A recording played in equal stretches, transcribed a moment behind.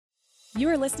You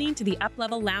are listening to the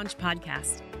Uplevel Lounge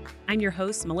podcast. I'm your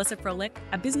host, Melissa Froelich,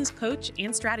 a business coach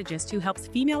and strategist who helps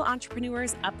female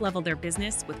entrepreneurs uplevel their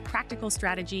business with practical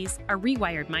strategies, a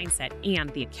rewired mindset, and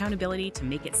the accountability to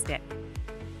make it stick.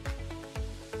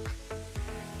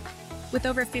 With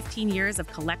over 15 years of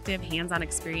collective hands-on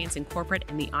experience in corporate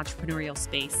and the entrepreneurial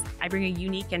space, I bring a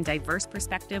unique and diverse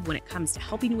perspective when it comes to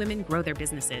helping women grow their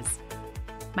businesses.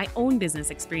 My own business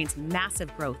experienced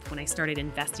massive growth when I started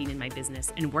investing in my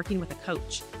business and working with a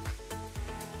coach.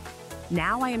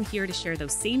 Now I am here to share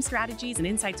those same strategies and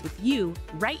insights with you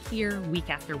right here week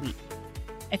after week.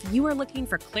 If you are looking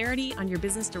for clarity on your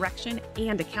business direction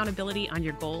and accountability on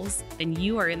your goals, then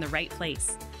you are in the right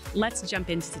place. Let's jump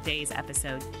into today's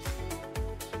episode.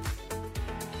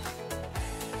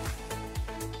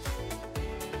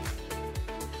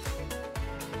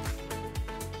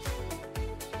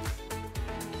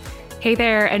 Hey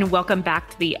there, and welcome back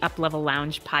to the Uplevel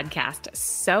Lounge podcast.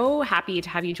 So happy to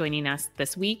have you joining us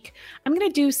this week. I'm going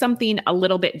to do something a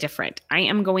little bit different. I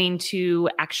am going to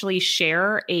actually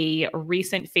share a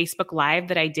recent Facebook Live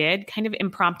that I did, kind of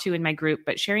impromptu in my group,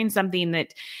 but sharing something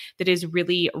that is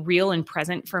really real and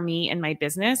present for me in my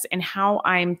business and how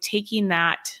I'm taking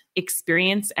that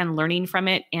experience and learning from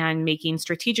it and making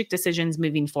strategic decisions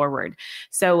moving forward.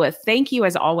 So thank you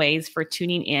as always for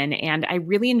tuning in. And I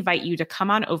really invite you to come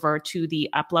on over to the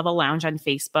Uplevel Lounge on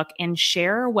Facebook and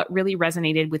share what really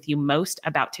resonated with you most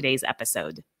about today's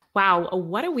episode. Wow,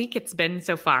 what a week it's been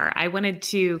so far. I wanted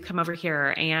to come over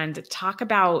here and talk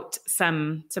about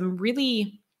some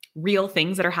really real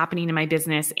things that are happening in my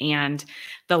business and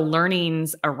the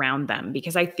learnings around them,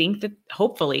 because I think that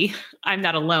hopefully I'm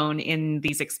not alone in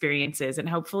these experiences, and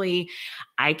hopefully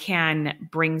I can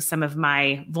bring some of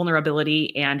my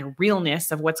vulnerability and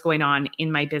realness of what's going on in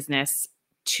my business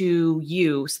to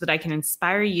you so that I can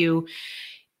inspire you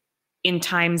in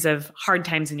times of hard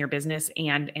times in your business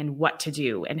and what to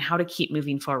do and how to keep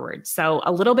moving forward. So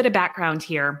a little bit of background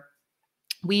here.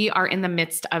 We are in the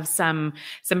midst of some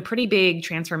pretty big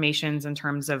transformations in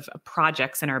terms of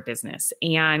projects in our business.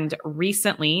 And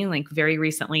recently, like very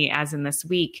recently, as in this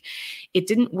week, it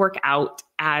didn't work out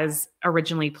as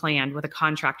originally planned with a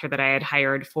contractor that I had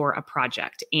hired for a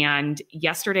project. And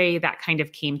yesterday that kind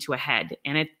of came to a head,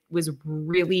 and it was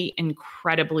really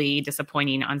incredibly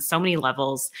disappointing on so many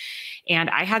levels. And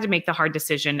I had to make the hard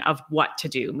decision of what to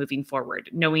do moving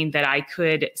forward, knowing that I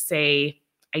could say,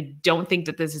 I don't think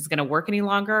that this is going to work any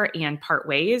longer and part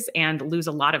ways and lose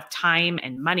a lot of time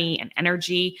and money and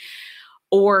energy,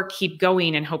 or keep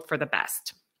going and hope for the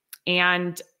best.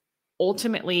 And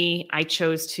ultimately, I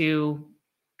chose to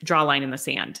draw a line in the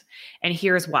sand. And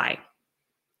here's why.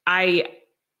 I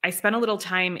spent a little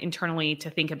time internally to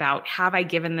think about, have I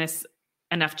given this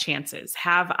enough chances?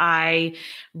 Have I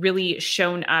really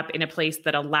shown up in a place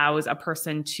that allows a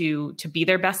person to be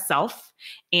their best self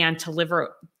and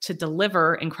to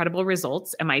deliver incredible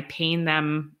results? Am I paying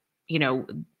them,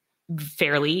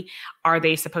 fairly? Are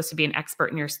they supposed to be an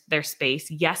expert in their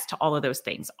space? Yes to all of those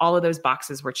things. All of those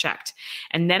boxes were checked.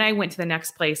 And then I went to the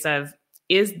next place of,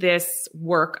 is this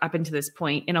work up until this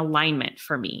point in alignment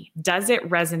for me? Does it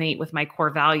resonate with my core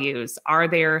values? Are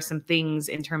there some things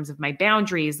in terms of my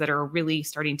boundaries that are really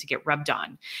starting to get rubbed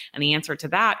on? And the answer to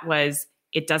that was,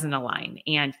 it doesn't align.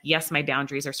 And yes, my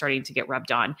boundaries are starting to get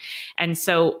rubbed on. And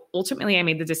so ultimately I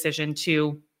made the decision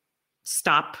to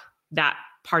stop that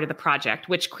part of the project,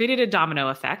 which created a domino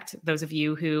effect. Those of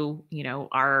you who,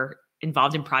 are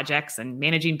involved in projects and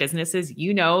managing businesses,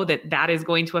 that is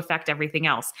going to affect everything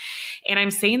else. And I'm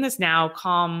saying this now,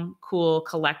 calm, cool,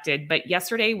 collected, but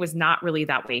yesterday was not really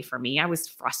that way for me. I was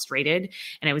frustrated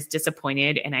and I was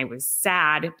disappointed and I was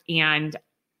sad. And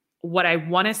what I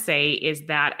want to say is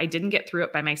that I didn't get through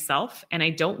it by myself. And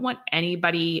I don't want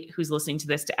anybody who's listening to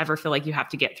this to ever feel like you have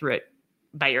to get through it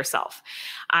by yourself.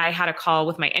 I had a call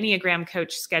with my Enneagram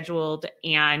coach scheduled,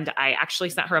 and I actually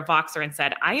sent her a Voxer and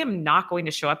said, I am not going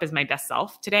to show up as my best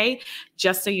self today.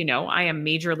 Just so you know, I am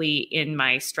majorly in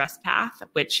my stress path,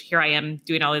 which here I am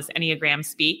doing all this Enneagram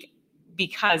speak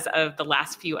because of the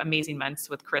last few amazing months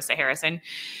with Carissa Harrison.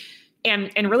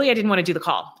 And really, I didn't want to do the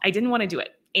call. I didn't want to do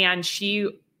it. And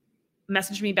she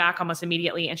messaged me back almost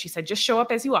immediately. And she said, just show up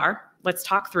as you are. Let's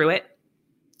talk through it.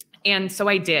 And so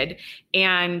I did,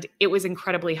 and it was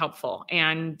incredibly helpful.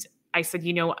 And I said,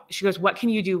 she goes, what can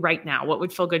you do right now? What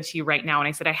would feel good to you right now? And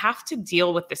I said, I have to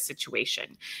deal with this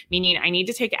situation, meaning I need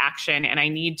to take action and I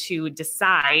need to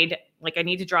decide, I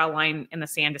need to draw a line in the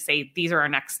sand to say, these are our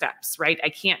next steps, right? I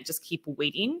can't just keep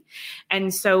waiting.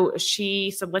 And so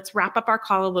she said, let's wrap up our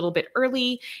call a little bit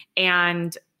early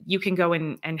and you can go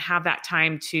and have that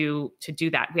time to do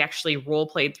that. We actually role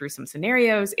played through some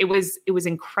scenarios. It was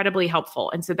incredibly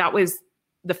helpful. And so that was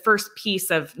the first piece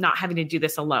of not having to do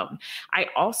this alone. I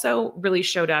also really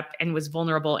showed up and was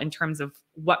vulnerable in terms of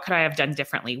what could I have done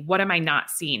differently? What am I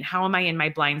not seeing? How am I in my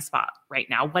blind spot right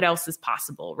now? What else is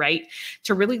possible, right?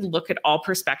 To really look at all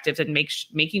perspectives and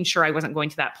making sure I wasn't going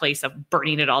to that place of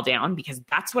burning it all down, because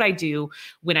that's what I do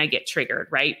when I get triggered,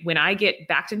 right? When I get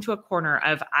backed into a corner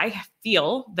of, I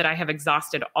feel that I have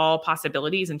exhausted all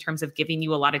possibilities in terms of giving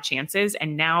you a lot of chances,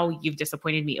 and now you've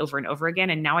disappointed me over and over again,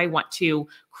 and now I want to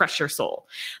crush your soul.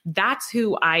 That's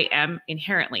who I am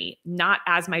inherently, not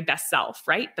as my best self,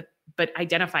 right? But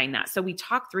identifying that. So we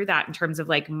talk through that in terms of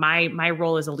like my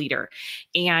role as a leader,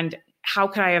 and how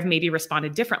could I have maybe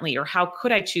responded differently, or how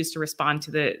could I choose to respond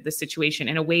to the situation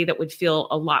in a way that would feel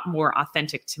a lot more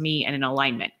authentic to me and in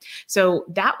alignment. So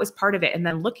that was part of it. And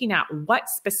then looking at what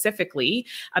specifically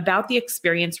about the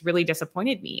experience really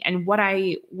disappointed me. And what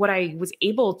I was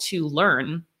able to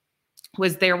learn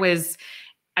was there was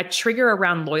a trigger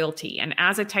around loyalty. And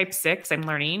as a type 6, I'm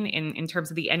learning in terms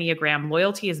of the Enneagram,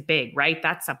 loyalty is big, right?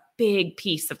 That's a big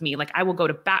piece of me. Like, I will go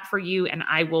to bat for you and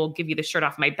I will give you the shirt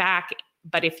off my back.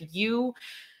 But if you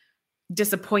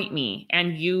disappoint me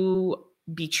and you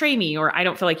betray me, or I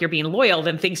don't feel like you're being loyal,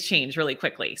 then things change really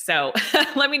quickly. So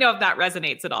let me know if that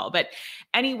resonates at all. But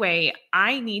anyway,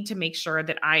 I need to make sure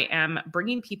that I am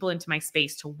bringing people into my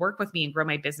space to work with me and grow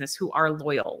my business who are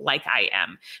loyal like I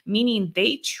am, meaning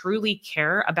they truly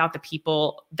care about the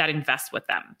people that invest with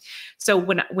them. So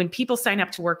when people sign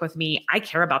up to work with me, I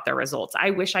care about their results.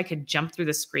 I wish I could jump through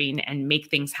the screen and make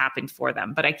things happen for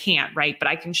them, but I can't, right? But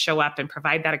I can show up and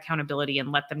provide that accountability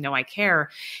and let them know I care.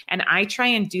 And I try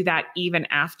and do that even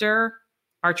after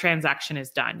our transaction is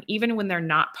done, even when they're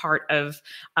not part of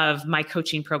my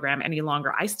coaching program any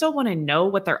longer. I still want to know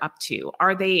what they're up to.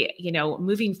 Are they,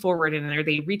 moving forward, and are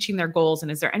they reaching their goals?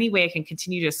 And is there any way I can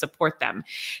continue to support them?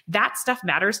 That stuff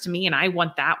matters to me. And I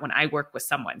want that when I work with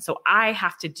someone. So I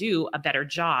have to do a better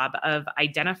job of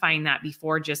identifying that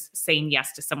before just saying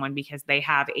yes to someone because they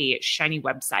have a shiny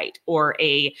website or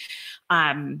a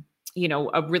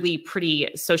really pretty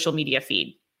social media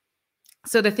feed.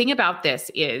 So the thing about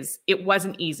this is it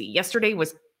wasn't easy. Yesterday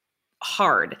was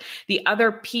hard. The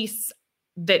other piece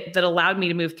that allowed me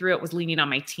to move through it was leaning on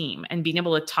my team and being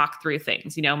able to talk through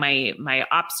things. My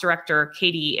ops director,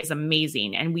 Katie, is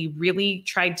amazing. And we really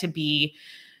tried to be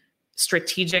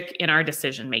strategic in our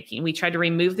decision-making. We tried to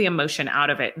remove the emotion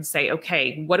out of it and say,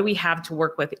 okay, what do we have to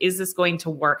work with? Is this going to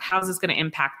work? How's this going to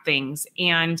impact things?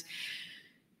 And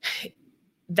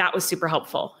that was super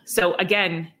helpful. So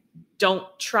again, don't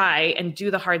try and do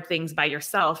the hard things by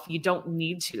yourself. You don't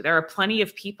need to. There are plenty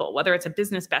of people, whether it's a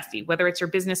business bestie, whether it's your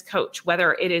business coach,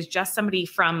 whether it is just somebody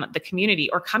from the community,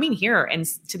 or coming here and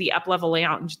to the Up-Level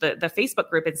Lounge, the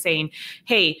Facebook group, and saying,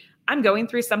 hey, I'm going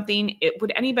through something.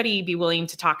 Would anybody be willing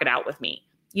to talk it out with me?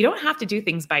 You don't have to do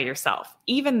things by yourself,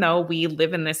 even though we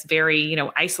live in this very,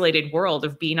 isolated world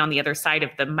of being on the other side of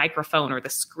the microphone or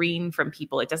the screen from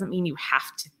people. It doesn't mean you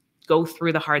have to go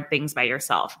through the hard things by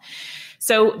yourself.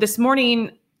 So this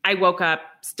morning I woke up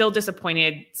still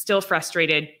disappointed, still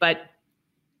frustrated, but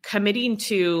committing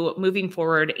to moving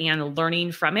forward and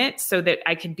learning from it so that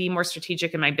I could be more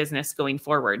strategic in my business going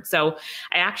forward. So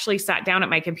I actually sat down at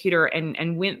my computer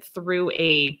and went through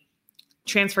a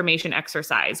transformation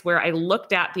exercise where I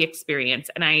looked at the experience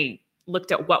and I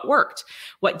looked at what worked,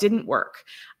 what didn't work.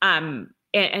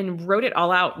 And wrote it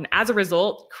all out. And as a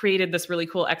result, created this really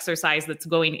cool exercise that's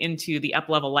going into the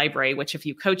Up-Level library, which if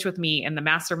you coach with me in the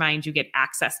mastermind, you get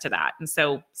access to that. And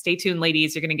so stay tuned,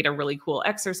 ladies, you're going to get a really cool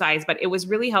exercise, but it was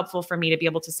really helpful for me to be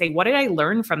able to say, what did I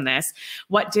learn from this?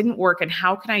 What didn't work? And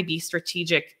how can I be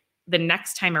strategic the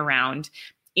next time around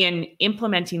in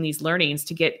implementing these learnings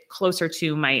to get closer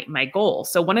to my goal?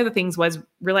 So one of the things was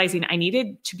realizing I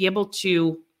needed to be able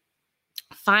to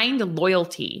find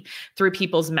loyalty through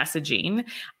people's messaging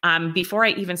before I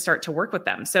even start to work with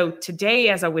them. So today,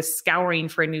 as I was scouring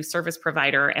for a new service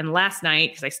provider, and last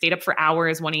night, because I stayed up for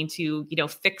hours wanting to,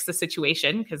 fix the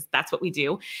situation, because that's what we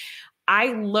do, I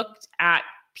looked at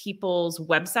people's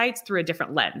websites through a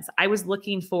different lens. I was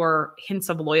looking for hints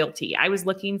of loyalty. I was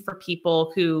looking for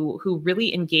people who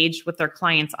really engaged with their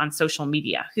clients on social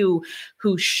media, who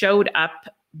showed up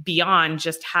beyond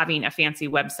just having a fancy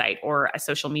website or a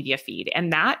social media feed.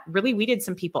 And that really weeded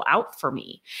some people out for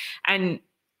me. And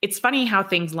it's funny how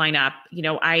things line up.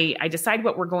 I decide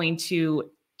what we're going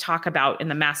to talk about in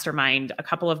the mastermind a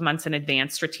couple of months in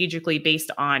advance, strategically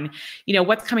based on,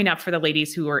 what's coming up for the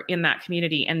ladies who are in that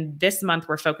community. And this month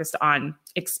we're focused on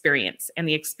experience and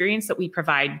the experience that we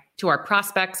provide to our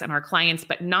prospects and our clients,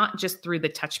 but not just through the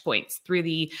touch points, through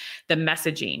the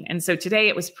messaging. And so today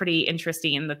it was pretty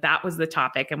interesting in that was the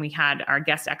topic. And we had our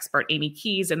guest expert, Amy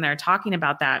Keys, in there talking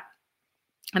about that.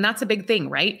 And that's a big thing,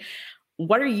 right?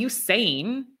 What are you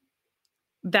saying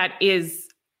that is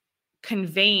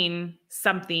conveying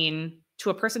something to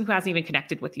a person who hasn't even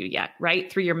connected with you yet,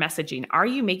 right? Through your messaging. Are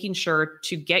you making sure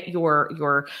to get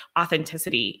your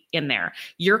authenticity in there,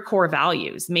 your core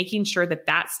values, making sure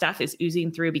that stuff is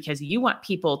oozing through, because you want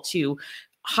people to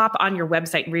hop on your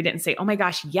website and read it and say, oh my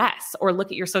gosh, yes. Or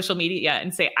look at your social media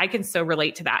and say, I can so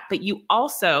relate to that. But you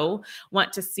also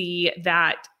want to see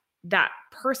that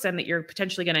person that you're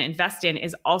potentially going to invest in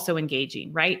is also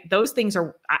engaging, right? Those things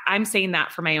I'm saying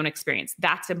that from my own experience.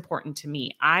 That's important to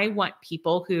me. I want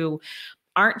people who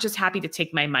aren't just happy to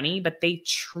take my money, but they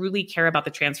truly care about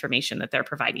the transformation that they're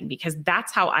providing, because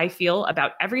that's how I feel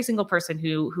about every single person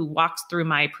who walks through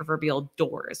my proverbial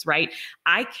doors, right?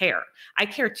 I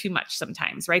care too much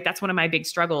sometimes, right? That's one of my big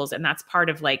struggles. And that's part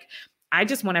of I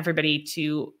just want everybody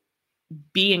to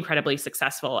be incredibly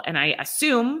successful. And I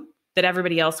assume that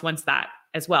everybody else wants that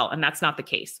as well. And that's not the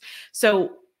case.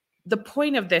 So the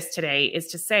point of this today is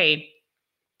to say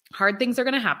hard things are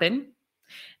going to happen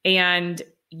and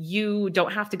you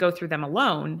don't have to go through them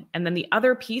alone. And then the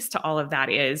other piece to all of that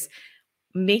is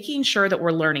making sure that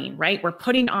we're learning, right? We're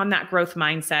putting on that growth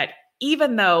mindset,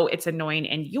 even though it's annoying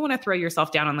and you want to throw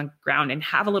yourself down on the ground and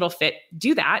have a little fit,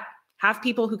 do that. Have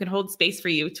people who can hold space for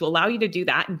you to allow you to do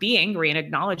that and be angry and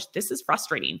acknowledge this is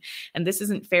frustrating and this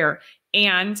isn't fair.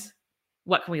 And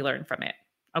what can we learn from it?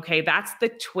 Okay, that's the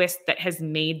twist that has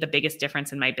made the biggest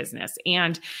difference in my business.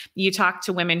 And you talk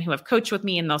to women who have coached with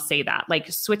me and they'll say that,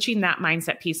 switching that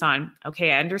mindset piece on,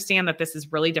 okay, I understand that this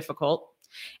is really difficult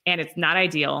and it's not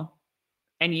ideal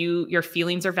and your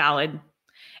feelings are valid.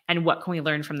 And what can we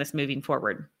learn from this moving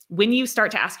forward? When you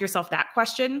start to ask yourself that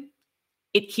question,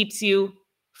 it keeps you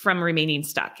from remaining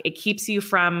stuck. It keeps you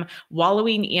from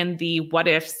wallowing in the what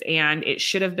ifs and it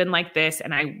should have been like this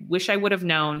and I wish I would have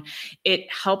known. It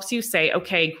helps you say,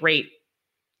 okay, great.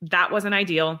 That wasn't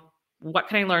ideal. What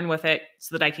can I learn with it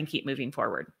so that I can keep moving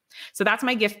forward? So that's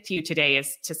my gift to you today,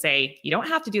 is to say, you don't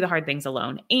have to do the hard things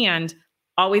alone, and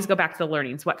always go back to the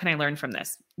learnings. What can I learn from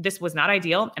this? This was not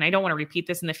ideal, and I don't want to repeat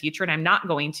this in the future, and I'm not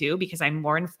going to, because I'm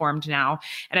more informed now,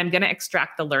 and I'm going to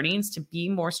extract the learnings to be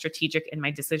more strategic in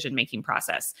my decision-making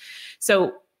process.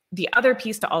 So the other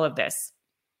piece to all of this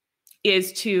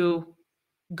is to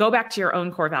go back to your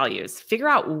own core values. Figure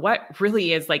out what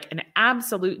really is an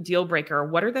absolute deal breaker.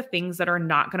 What are the things that are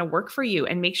not going to work for you?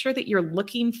 And make sure that you're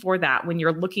looking for that when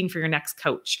you're looking for your next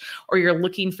coach, or you're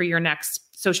looking for your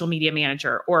next social media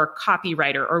manager or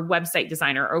copywriter or website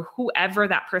designer or whoever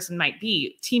that person might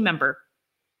be, team member,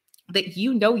 that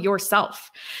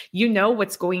yourself,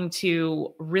 what's going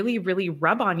to really, really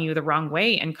rub on you the wrong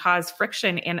way and cause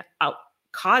friction and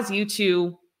cause you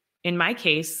to, in my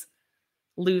case,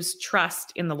 lose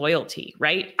trust in the loyalty,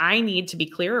 right? I need to be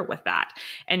clearer with that.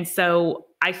 And so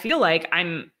I feel like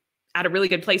I'm at a really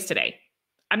good place today.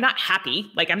 I'm not happy.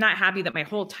 I'm not happy that my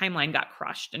whole timeline got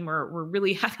crushed and we're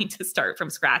really having to start from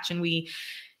scratch and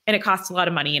it costs a lot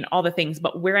of money and all the things.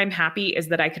 But where I'm happy is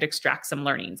that I could extract some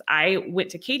learnings. I went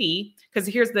to Katie because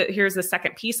here's the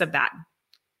second piece of that.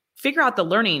 Figure out the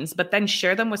learnings, but then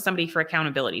share them with somebody for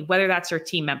accountability, whether that's your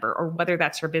team member or whether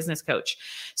that's your business coach,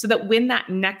 so that when that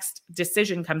next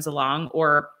decision comes along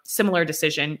or similar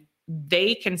decision,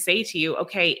 they can say to you,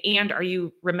 okay, and are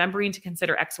you remembering to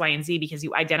consider X, Y, and Z because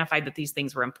you identified that these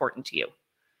things were important to you?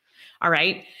 All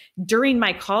right. During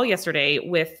my call yesterday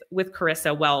with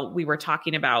Carissa, while we were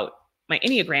talking about my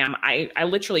Enneagram, I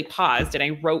literally paused and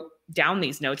I wrote down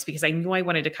these notes because I knew I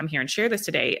wanted to come here and share this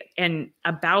today, and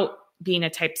about being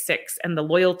a type 6 and the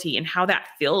loyalty and how that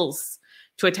feels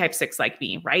to a type 6 like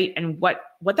me, right? And what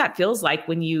that feels like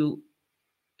when you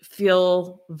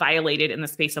feel violated in the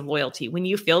space of loyalty, when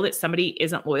you feel that somebody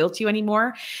isn't loyal to you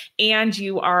anymore and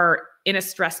you are in a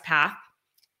stress path.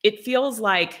 It feels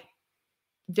like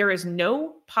there is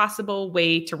no possible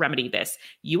way to remedy this.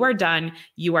 You are done.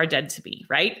 You are dead to me,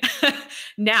 right?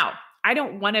 Now, I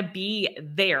don't want to be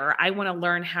there. I want to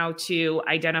learn how to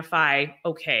identify,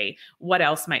 okay, what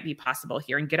else might be possible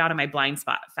here and get out of my blind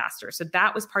spot faster. So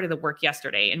that was part of the work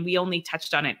yesterday. And we only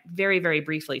touched on it very, very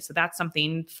briefly. So that's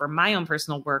something for my own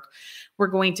personal work we're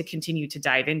going to continue to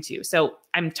dive into. So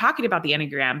I'm talking about the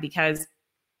Enneagram because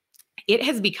it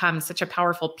has become such a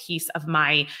powerful piece of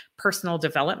my personal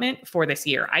development for this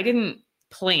year. I didn't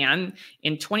plan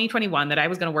in 2021 that I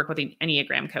was going to work with an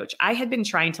Enneagram coach. I had been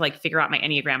trying to figure out my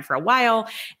Enneagram for a while,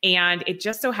 and it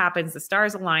just so happens the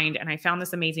stars aligned and I found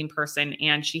this amazing person,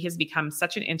 and she has become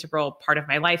such an integral part of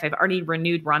my life. I've already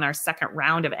renewed, we're on our second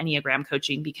round of Enneagram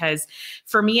coaching because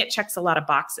for me, it checks a lot of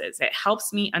boxes. It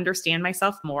helps me understand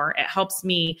myself more. It helps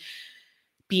me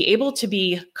be able to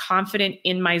be confident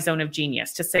in my zone of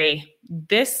genius, to say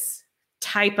this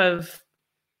type of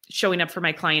showing up for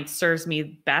my clients serves me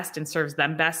best and serves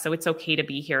them best. So it's okay to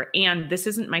be here. And this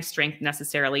isn't my strength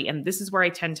necessarily. And this is where I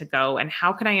tend to go. And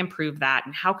how can I improve that?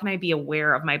 And how can I be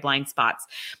aware of my blind spots?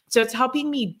 So it's helping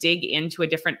me dig into a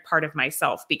different part of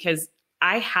myself, because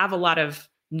I have a lot of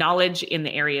knowledge in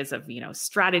the areas of,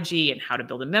 strategy and how to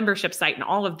build a membership site and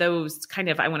all of those kind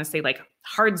of, I want to say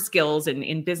hard skills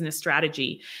in business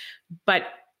strategy. But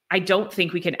I don't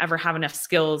think we can ever have enough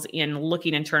skills in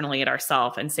looking internally at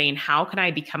ourselves and saying, how can I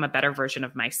become a better version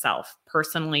of myself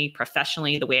personally,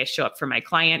 professionally, the way I show up for my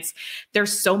clients?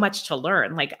 There's so much to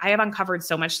learn. I have uncovered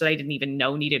so much that I didn't even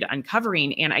know needed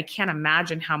uncovering. And I can't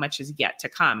imagine how much is yet to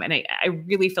come. And I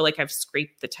really feel like I've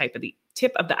scraped the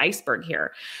tip of the iceberg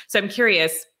here. So I'm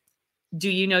curious, do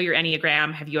you know your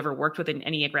Enneagram? Have you ever worked with an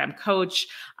Enneagram coach?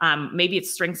 Maybe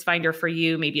it's StrengthsFinder for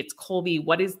you. Maybe it's Kolbe.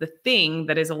 What is the thing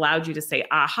that has allowed you to say,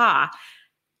 aha,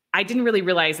 I didn't really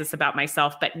realize this about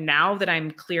myself, but now that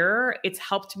I'm clearer, it's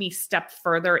helped me step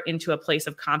further into a place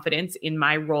of confidence in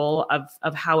my role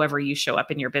of however you show up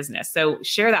in your business. So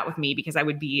share that with me, because I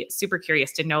would be super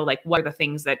curious to know what are the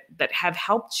things that have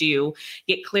helped you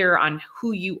get clear on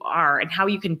who you are and how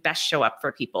you can best show up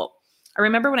for people. I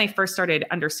remember when I first started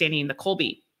understanding the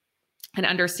Kolbe and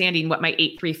understanding what my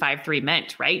 8353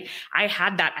 meant, right? I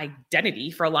had that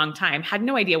identity for a long time, had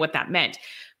no idea what that meant.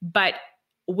 But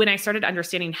when I started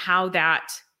understanding how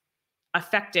that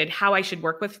affected how I should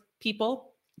work with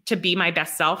people to be my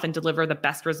best self and deliver the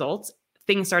best results,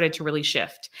 things started to really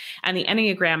shift. And the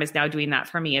Enneagram is now doing that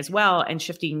for me as well and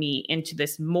shifting me into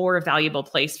this more valuable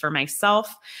place for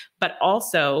myself, but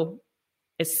also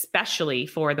especially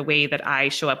for the way that I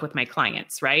show up with my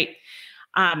clients, right?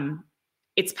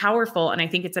 It's powerful. And I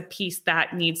think it's a piece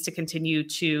that needs to continue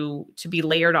to be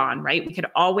layered on, right? We could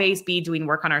always be doing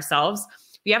work on ourselves.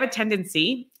 We have a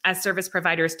tendency as service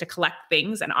providers to collect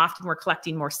things, and often we're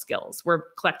collecting more skills. We're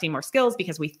collecting more skills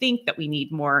because we think that we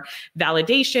need more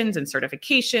validations and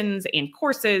certifications and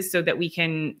courses so that we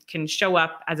can show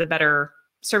up as a better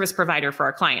service provider for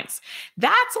our clients.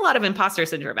 That's a lot of imposter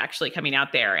syndrome actually coming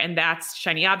out there, and that's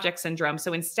shiny object syndrome.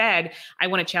 So instead, I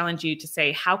want to challenge you to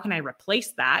say, how can I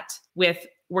replace that with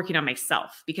working on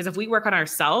myself? Because if we work on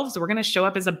ourselves, we're going to show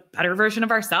up as a better version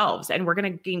of ourselves, and we're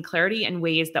going to gain clarity in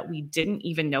ways that we didn't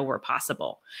even know were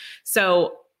possible.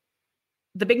 So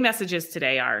the big messages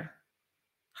today are,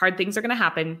 hard things are going to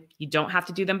happen. You don't have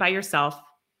to do them by yourself.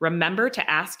 Remember to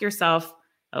ask yourself,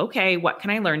 okay, what can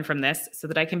I learn from this so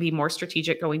that I can be more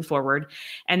strategic going forward?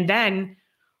 And then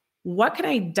what can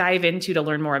I dive into to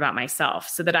learn more about myself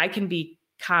so that I can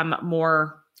become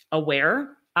more aware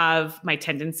of my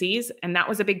tendencies? And that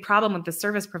was a big problem with the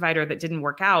service provider that didn't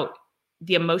work out.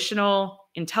 The emotional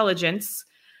intelligence,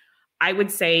 I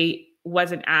would say,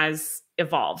 wasn't as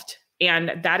evolved.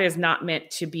 And that is not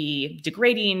meant to be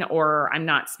degrading, or I'm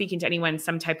not speaking to anyone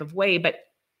some type of way, but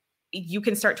you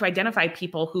can start to identify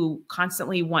people who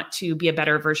constantly want to be a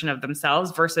better version of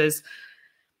themselves versus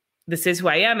this is who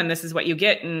I am and this is what you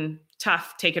get and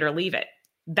tough, take it or leave it.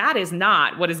 That is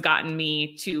not what has gotten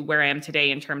me to where I am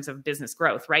today in terms of business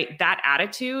growth, right? That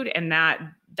attitude and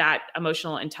that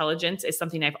emotional intelligence is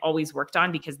something I've always worked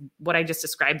on, because what I just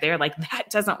described there, that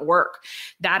doesn't work.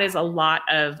 That is a lot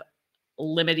of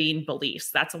limiting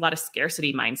beliefs. That's a lot of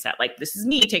scarcity mindset. This is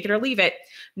me, take it or leave it.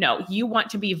 No, you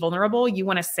want to be vulnerable. You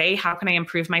want to say, how can I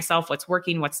improve myself? What's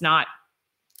working, what's not?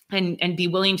 And be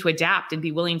willing to adapt and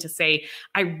be willing to say,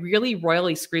 I really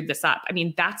royally screwed this up. I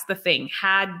mean, that's the thing.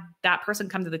 Had that person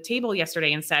come to the table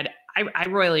yesterday and said, I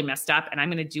royally messed up and I'm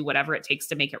going to do whatever it takes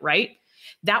to make it right,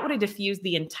 that would have diffused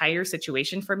the entire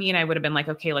situation for me. And I would have been like,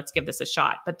 okay, let's give this a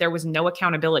shot. But there was no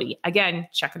accountability. Again,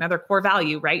 check another core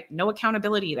value, right? No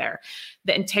accountability there.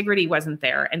 The integrity wasn't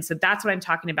there. And so that's what I'm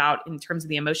talking about in terms of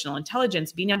the emotional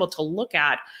intelligence, being able to look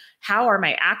at, how are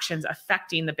my actions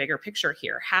affecting the bigger picture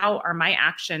here? How are my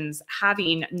actions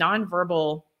having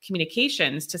nonverbal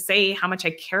communications to say how much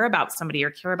I care about somebody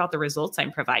or care about the results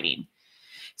I'm providing?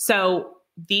 So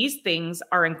these things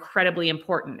are incredibly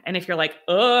important. And if you're like,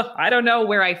 I don't know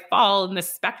where I fall in the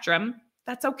spectrum,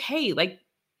 that's okay.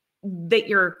 That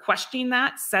you're questioning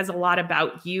that says a lot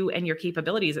about you and your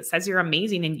capabilities. It says you're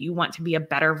amazing and you want to be a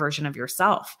better version of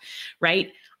yourself,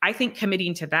 right? I think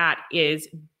committing to that is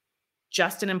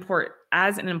just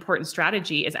as an important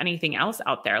strategy as anything else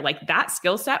out there. Like that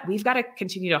skill set, we've got to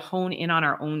continue to hone in on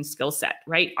our own skill set,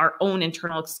 right? Our own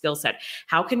internal skill set.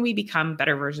 How can we become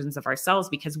better versions of ourselves?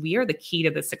 Because we are the key to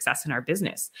the success in our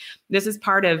business. This is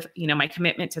part of, my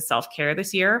commitment to self-care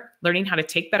this year, learning how to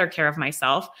take better care of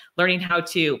myself, learning how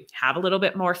to have a little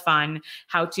bit more fun,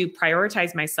 how to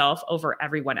prioritize myself over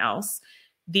everyone else.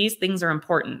 These things are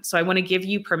important. So I want to give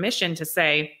you permission to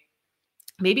say,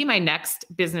 maybe my next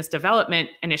business development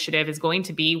initiative is going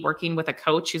to be working with a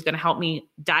coach who's going to help me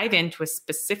dive into a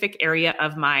specific area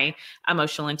of my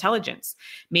emotional intelligence.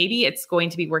 Maybe it's going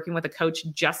to be working with a coach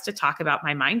just to talk about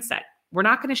my mindset. We're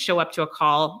not going to show up to a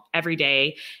call every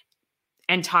day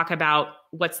and talk about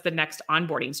what's the next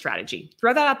onboarding strategy.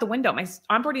 Throw that out the window. My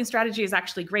onboarding strategy is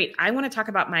actually great. I want to talk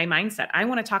about my mindset. I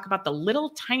want to talk about the little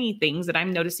tiny things that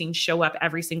I'm noticing show up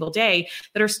every single day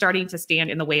that are starting to stand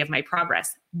in the way of my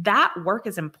progress. That work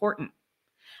is important.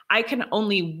 I can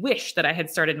only wish that I had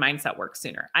started mindset work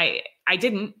sooner. I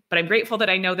didn't, but I'm grateful that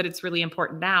I know that it's really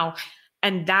important now.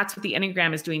 And that's what the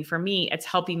Enneagram is doing for me. It's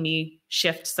helping me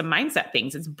shift some mindset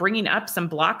things. It's bringing up some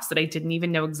blocks that I didn't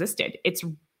even know existed.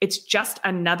 It's just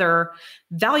another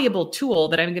valuable tool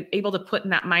that I'm able to put in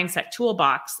that mindset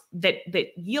toolbox that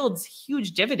yields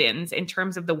huge dividends in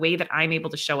terms of the way that I'm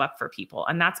able to show up for people.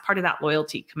 And that's part of that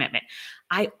loyalty commitment.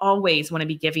 I always want to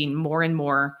be giving more and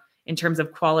more in terms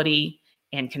of quality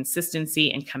and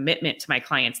consistency and commitment to my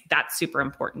clients. That's super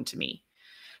important to me.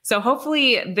 So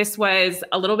hopefully this was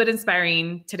a little bit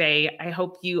inspiring today. I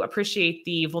hope you appreciate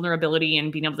the vulnerability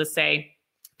and being able to say,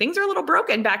 things are a little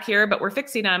broken back here, but we're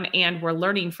fixing them and we're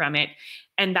learning from it.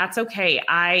 And that's okay.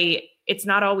 It's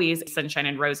not always sunshine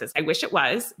and roses. I wish it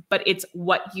was, but it's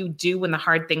what you do when the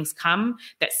hard things come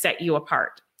that set you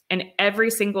apart. And every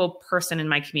single person in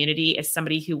my community is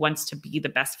somebody who wants to be the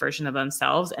best version of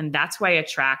themselves. And that's why I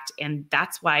attract. And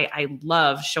that's why I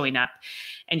love showing up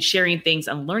and sharing things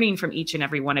and learning from each and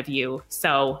every one of you.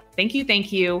 So thank you.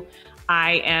 Thank you.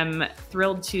 I am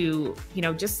thrilled to,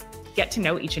 just get to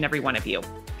know each and every one of you.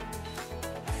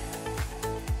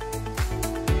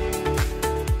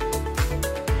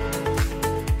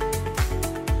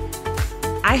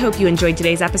 I hope you enjoyed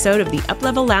today's episode of the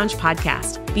Uplevel Lounge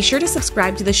podcast. Be sure to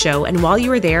subscribe to the show, and while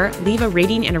you are there, leave a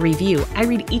rating and a review. I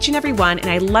read each and every one, and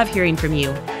I love hearing from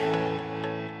you.